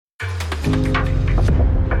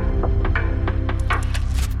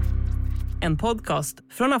En podcast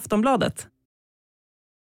från Aftonbladet.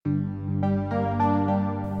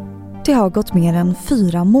 Det har gått mer än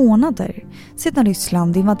 4 månader sedan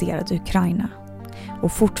Ryssland invaderade Ukraina.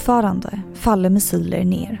 Och fortfarande faller missiler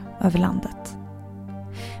ner över landet.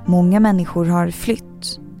 Många människor har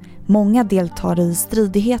flytt. Många deltar i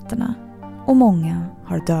stridigheterna. Och många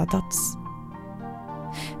har dödats.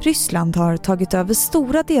 Ryssland har tagit över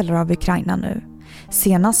stora delar av Ukraina nu.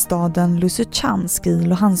 Senast staden Lysychansk i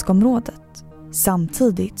Luhanskområdet.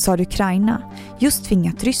 Samtidigt så har Ukraina just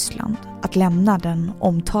tvingat Ryssland att lämna den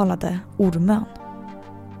omtalade Ormön.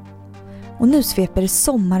 Och nu sveper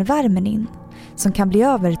sommarvärmen in, som kan bli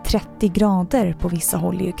över 30 grader på vissa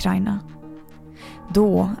håll i Ukraina.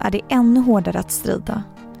 Då är det ännu hårdare att strida,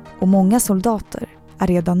 och många soldater är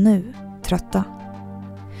redan nu trötta.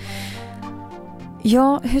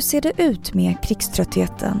 Ja, hur ser det ut med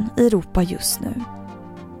krigströttheten i Europa just nu?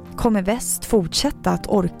 Kommer väst fortsätta att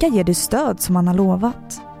orka ge det stöd som man har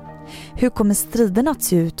lovat? Hur kommer striderna att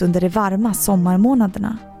se ut under de varma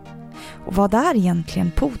sommarmånaderna? Och vad är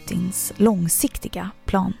egentligen Putins långsiktiga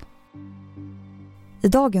plan? I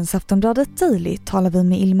dagens Aftonbladet Daily talar vi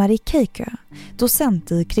med Ilmari Käihkö,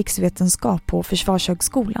 docent i krigsvetenskap på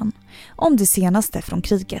Försvarshögskolan, om det senaste från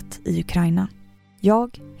kriget i Ukraina.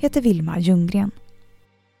 Jag heter Vilma Ljunggren.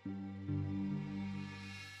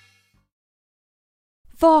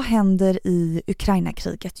 Vad händer i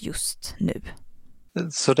Ukraina-kriget just nu?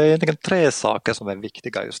 Så det är egentligen 3 saker som är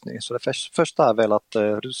viktiga just nu. Så det första är väl att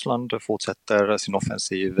Ryssland fortsätter sin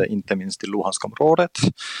offensiv, inte minst i Luhanskområdet,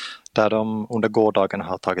 där de under gårdagen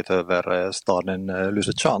har tagit över staden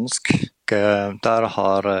Lysychansk. Där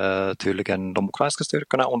har tydligen de ukrainska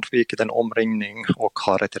styrkorna undvikit en omringning och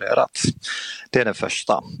har retirerat. Det är det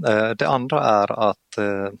första. Det andra är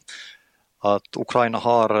att Ukraina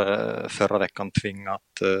har förra veckan tvingat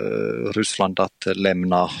Ryssland att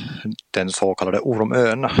lämna den så kallade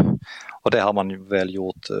Ormön. Och det har man ju väl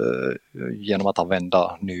gjort genom att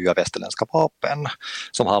använda nya västerländska vapen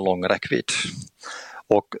som har lång räckvidd.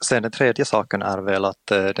 Och sen den tredje saken är väl att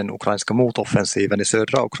den ukrainska motoffensiven i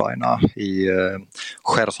södra Ukraina i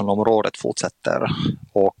Chersonområdet fortsätter.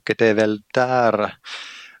 Och det är väl där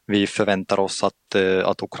vi förväntar oss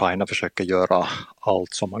att Ukraina försöker göra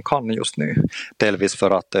allt som man kan just nu. Delvis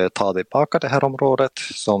för att ta tillbaka det här området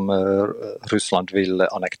som Ryssland vill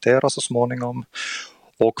annektera så småningom.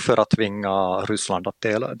 Och för att tvinga Ryssland att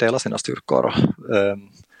dela sina styrkor.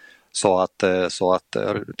 Så att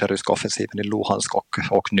den ryska offensiven i Luhansk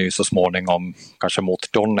och nu så småningom kanske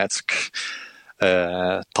mot Donetsk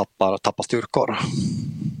tappar styrkor.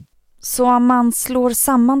 Så om man slår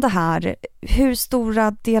samman det här, hur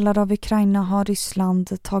stora delar av Ukraina har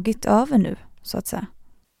Ryssland tagit över nu, så att säga?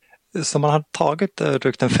 Så man har tagit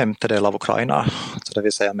drygt en 1/5 av Ukraina, så det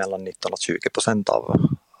vill säga mellan 19 och 20%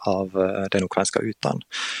 av den ukrainska ytan.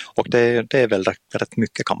 Och det är väl rätt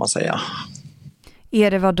mycket, kan man säga.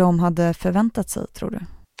 Är det vad de hade förväntat sig, tror du?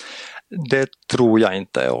 Det tror jag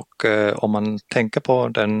inte, och om man tänker på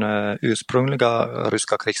den ursprungliga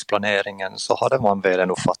ryska krigsplaneringen så hade man väl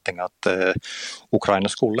en uppfattning att Ukraina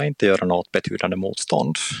skulle inte göra något betydande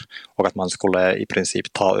motstånd och att man skulle i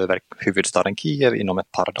princip ta över huvudstaden Kiev inom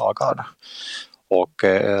ett par dagar. Och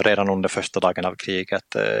redan under första dagen av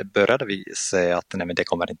kriget började vi se att det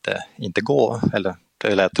kommer inte gå, eller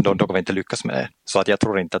att de kommer inte lyckas med det. Så att jag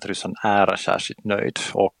tror inte att Ryssland är särskilt nöjd.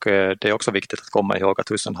 Och det är också viktigt att komma ihåg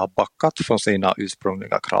att Ryssland har backat från sina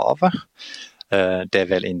ursprungliga krav. Det är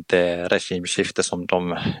väl inte regimskifte som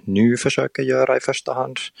de nu försöker göra i första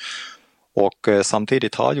hand. Och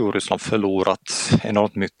samtidigt har ju Ryssland förlorat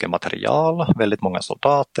enormt mycket material, väldigt många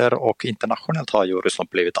soldater, och internationellt har ju Ryssland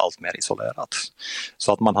blivit allt mer isolerat.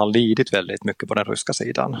 Så att man har lidit väldigt mycket på den ryska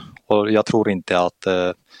sidan. Och jag tror inte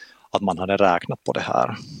att man hade räknat på det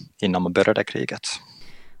här innan man började kriget.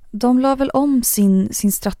 De la väl om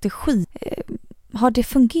sin strategi. Har det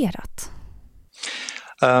fungerat?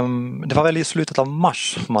 Det var väl i slutet av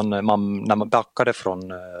mars när man backade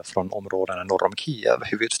från områdena norr om Kiev,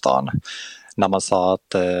 huvudstaden. När man sa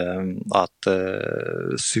att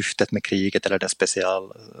syftet med kriget, eller den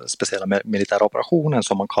speciella militära operationen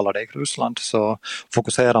som man kallar det i Ryssland, så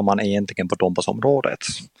fokuserar man egentligen på Donbassområdet.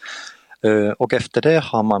 Och efter det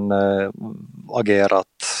har man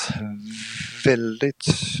agerat väldigt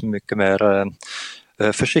mycket mer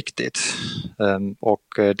försiktigt, och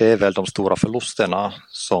det är väl de stora förlusterna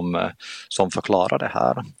som förklarar det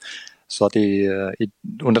här. Så att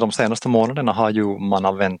under de senaste månaderna har ju man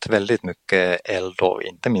använt väldigt mycket eld, och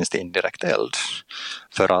inte minst indirekt eld,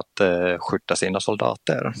 för att skydda sina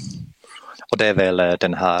soldater. Och det är väl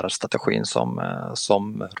den här strategin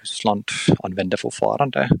som Ryssland använder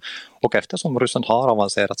fortfarande. Och eftersom Ryssland har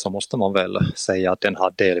avancerat så måste man väl säga att den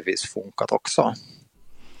har delvis funkat också.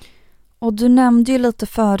 Och du nämnde ju lite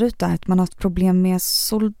förut där att man har haft problem med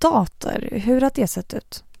soldater. Hur har det sett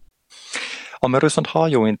ut? Ja, men Ryssland har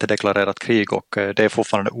ju inte deklarerat krig och det är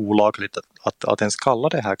fortfarande olagligt att ens kalla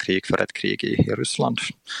det här krig för ett krig i Ryssland.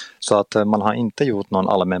 Så att man har inte gjort någon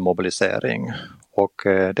allmän mobilisering. Och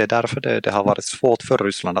det är därför det har varit svårt för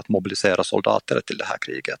Ryssland att mobilisera soldater till det här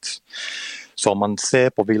kriget. Så om man ser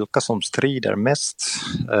på vilka som strider mest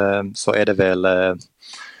så är det väl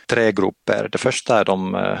 3 grupper. Det första är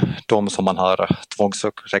de som man har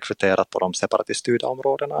tvångsrekryterat på de separatiststyrda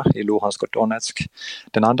områdena i Luhansk och Donetsk.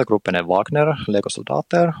 Den andra gruppen är Wagner,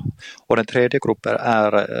 legosoldater. Och den tredje gruppen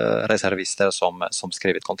är reservister som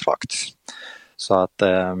skrivit kontrakt. Så att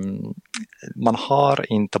man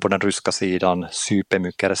har inte på den ryska sidan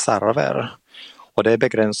supermycket reserver. Och det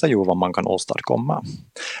begränsar ju vad man kan åstadkomma.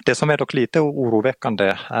 Det som är dock lite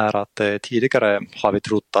oroväckande är att tidigare har vi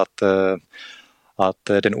trott att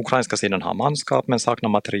den ukrainska sidan har manskap men saknar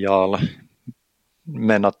material,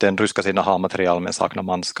 men att den ryska sidan har material men saknar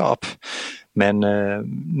manskap. Men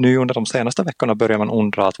nu under de senaste veckorna börjar man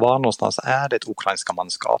undra att var någonstans är det ukrainska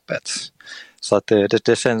manskapet. Så att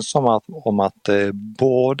det känns som att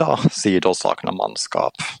båda sidor saknar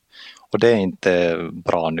manskap. Och det är inte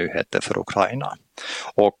bra nyheter för Ukraina.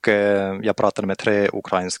 Och jag pratade med 3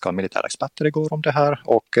 ukrainska militärexperter igår om det här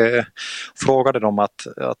och frågade dem att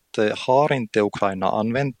har inte Ukraina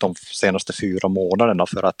använt de senaste 4 månaderna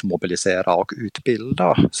för att mobilisera och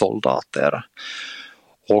utbilda soldater?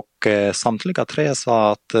 Och samtliga 3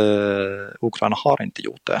 sa att Ukraina har inte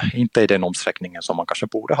gjort det. Inte i den omsträckningen som man kanske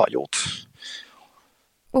borde ha gjort.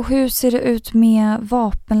 Och hur ser det ut med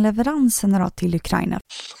vapenleveranserna då till Ukraina?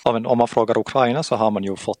 Ja, men om man frågar Ukraina så har man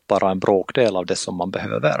ju fått bara en bråkdel av det som man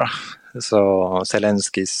behöver. Så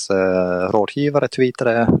Zelenskis rådgivare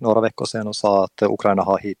tweetade några veckor sedan och sa att Ukraina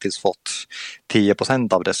har hittills fått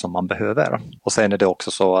 10% av det som man behöver. Och sen är det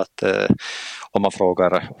också så att om man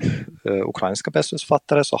frågar ukrainska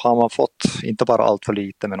beslutsfattare så har man fått inte bara allt för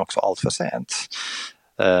lite men också allt för sent.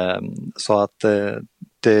 Så att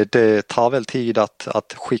det tar väl tid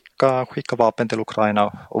att skicka vapen till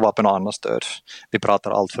Ukraina och vapen och annat stöd. Vi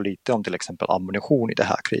pratar allt för lite om till exempel ammunition i det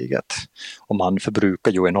här kriget. Och man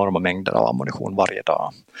förbrukar ju enorma mängder av ammunition varje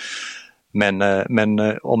dag. Men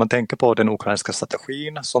om man tänker på den ukrainska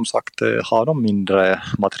strategin, som sagt har de mindre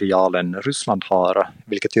material än Ryssland har,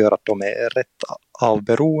 vilket gör att de är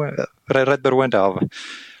rätt beroende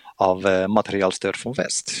av materialstöd från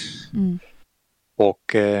väst. Mm.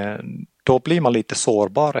 Och då blir man lite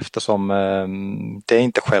sårbar eftersom det är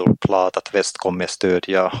inte självklart att väst kommer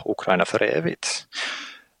stödja Ukraina för evigt.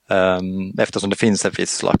 Eftersom det finns en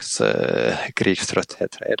viss slags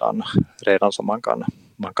krigströtthet redan som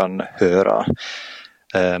man kan höra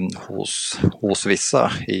hos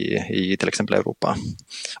vissa i till exempel Europa.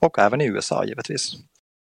 Och även i USA givetvis.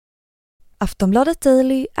 Aftonbladet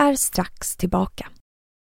Daily är strax tillbaka.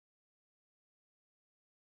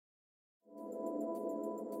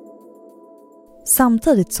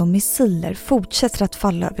 Samtidigt som missiler fortsätter att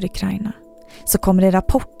falla över Ukraina så kommer det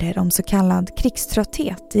rapporter om så kallad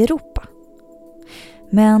krigströtthet i Europa.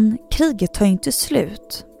 Men kriget tar inte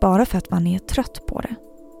slut bara för att man är trött på det.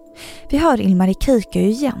 Vi hör Ilmari Käihkö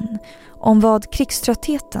igen om vad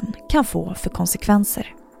krigströttheten kan få för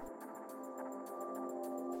konsekvenser.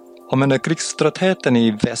 Ja, men krigströttheten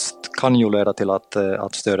i väst kan ju leda till att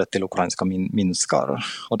stödet till ukrainska minskar.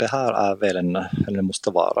 Och det här är väl eller måste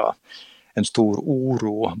vara en stor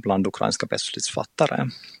oro bland ukrainska beslutsfattare.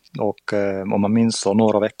 Och om man minns så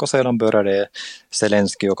några veckor sedan började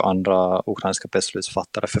Zelensky och andra ukrainska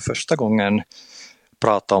beslutsfattare för första gången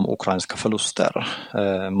prata om ukrainska förluster.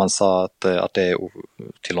 Man sa att det är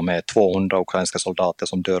till och med 200 ukrainska soldater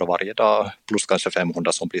som dör varje dag plus kanske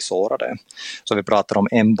 500 som blir sårade. Så vi pratar om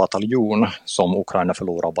en bataljon som Ukraina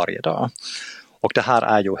förlorar varje dag. Och det här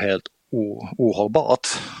är ju helt ohållbart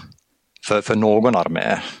för någon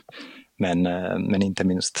armé. Men inte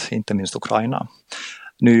minst Ukraina.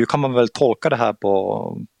 Nu kan man väl tolka det här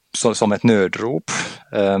som ett nödrop.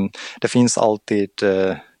 Det finns alltid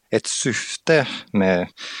ett syfte med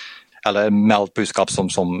allt budskap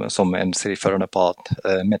som en seriförande part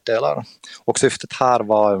meddelar. Och syftet här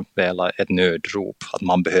var väl ett nödrop, att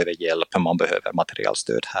man behöver hjälp, man behöver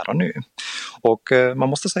materialstöd här och nu. Och man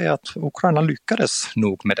måste säga att Ukraina lyckades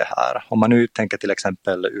nog med det här. Om man nu tänker till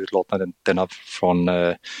exempel utlåtandena från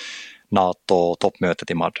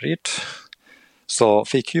NATO-toppmötet i Madrid, så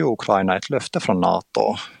fick ju Ukraina ett löfte från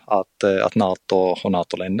NATO att NATO och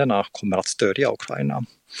NATO-länderna kommer att stödja Ukraina.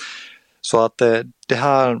 Så att det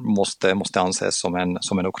här måste anses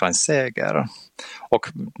som en ukrainsk seger. Och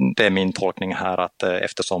det är min tolkning här att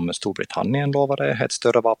eftersom Storbritannien lovade ett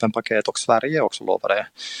större vapenpaket och Sverige också lovade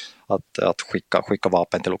att skicka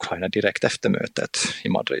vapen till Ukraina direkt efter mötet i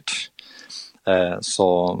Madrid,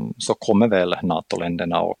 så kommer väl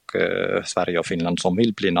NATO-länderna och Sverige och Finland som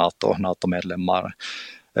vill bli NATO-medlemmar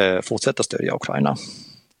fortsätta stödja Ukraina.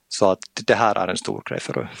 Så att det här är en stor grej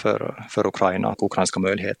för Ukraina och ukrainska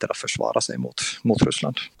möjligheter att försvara sig mot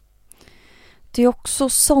Ryssland. Det är också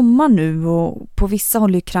sommar nu och på vissa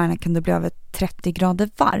håll i Ukraina kan det bli över 30 grader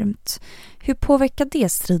varmt. Hur påverkar det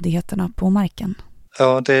stridigheterna på marken?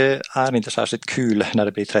 Ja, det är inte särskilt kul när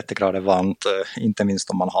det blir 30 grader varmt, inte minst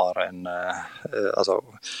om man har en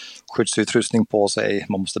skyddsutrustning på sig,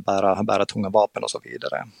 man måste bära tunga vapen och så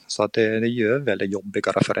vidare. Så att det gör väldigt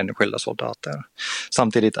jobbigare för enskilda soldater.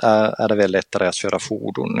 Samtidigt är det väl lättare att köra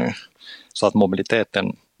fordon nu, så att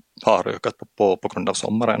mobiliteten har ökat på grund av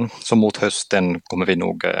sommaren. Så mot hösten kommer vi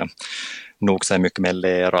nog se mycket mer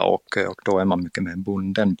lera och då är man mycket mer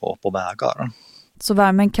bunden på vägar. Så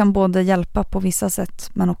värmen kan både hjälpa på vissa sätt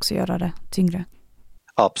men också göra det tyngre?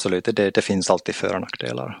 Absolut, det finns alltid för- och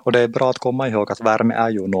nackdelar. Och det är bra att komma ihåg att värme är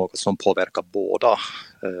ju något som påverkar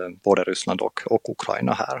både Ryssland och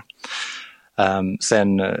Ukraina här.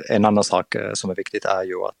 Sen en annan sak som är viktigt är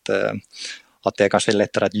ju att det är kanske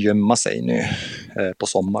lättare att gömma sig nu på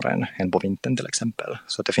sommaren än på vintern till exempel.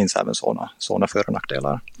 Så det finns även sådana för- och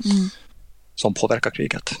nackdelar som påverkar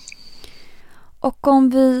kriget. Och om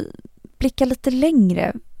vi blickar lite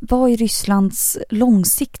längre, vad är Rysslands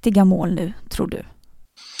långsiktiga mål nu, tror du?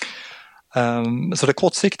 Så det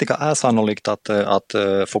kortsiktiga är sannolikt att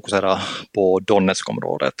fokusera på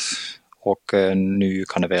Donetskområdet. Och nu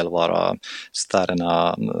kan det väl vara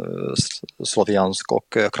städerna Sloviansk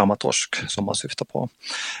och Kramatorsk som man syftar på.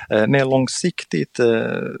 Mer långsiktigt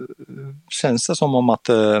känns det som om att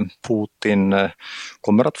Putin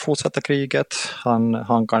kommer att fortsätta kriget.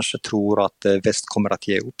 Han kanske tror att väst kommer att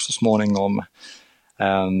ge upp så småningom.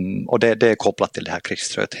 Och det är kopplat till det här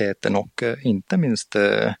krigströttheten och inte minst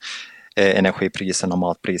energipriserna,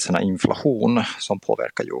 matpriserna, inflation som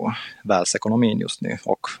påverkar ju världsekonomin just nu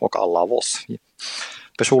och alla av oss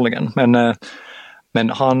personligen. Men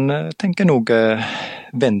han tänker nog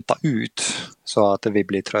vänta ut så att vi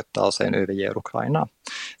blir trötta och sen överger Ukraina.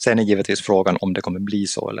 Sen är givetvis frågan om det kommer bli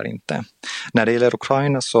så eller inte. När det gäller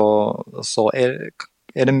Ukraina så är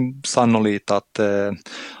det sannolikt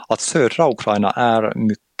att södra Ukraina är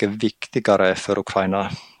mycket viktigare för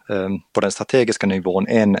Ukraina på den strategiska nivån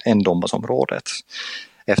än Donbassområdet.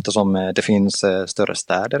 Eftersom det finns större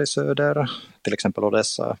städer i söder, till exempel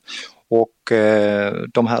Odessa. Och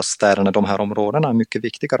de här städerna, de här områdena är mycket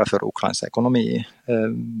viktigare för Ukrains ekonomi.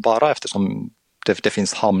 Bara eftersom det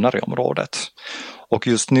finns hamnar i området. Och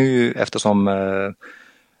just nu eftersom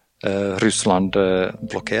Ryssland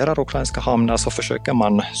blockerar ukrainska hamnar så försöker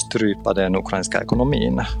man strypa den ukrainska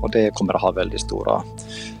ekonomin. Och det kommer att ha väldigt stora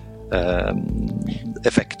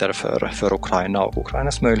effekter för Ukraina och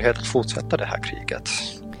Ukrainas möjlighet att fortsätta det här kriget.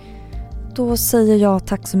 Då säger jag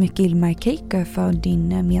tack så mycket Ilmari Käihkö för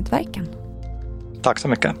din medverkan. Tack så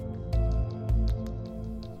mycket.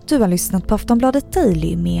 Du har lyssnat på Aftonbladet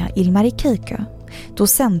Daily med Ilmari Käihkö,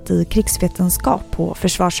 docent i krigsvetenskap på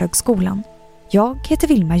Försvarshögskolan. Jag heter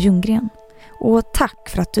Vilma Ljunggren och tack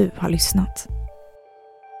för att du har lyssnat.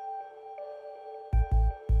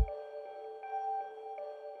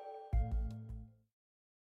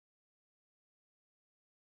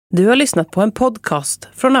 Du har lyssnat på en podcast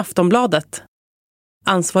från Aftonbladet.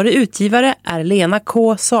 Ansvarig utgivare är Lena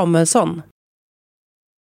K. Samuelsson.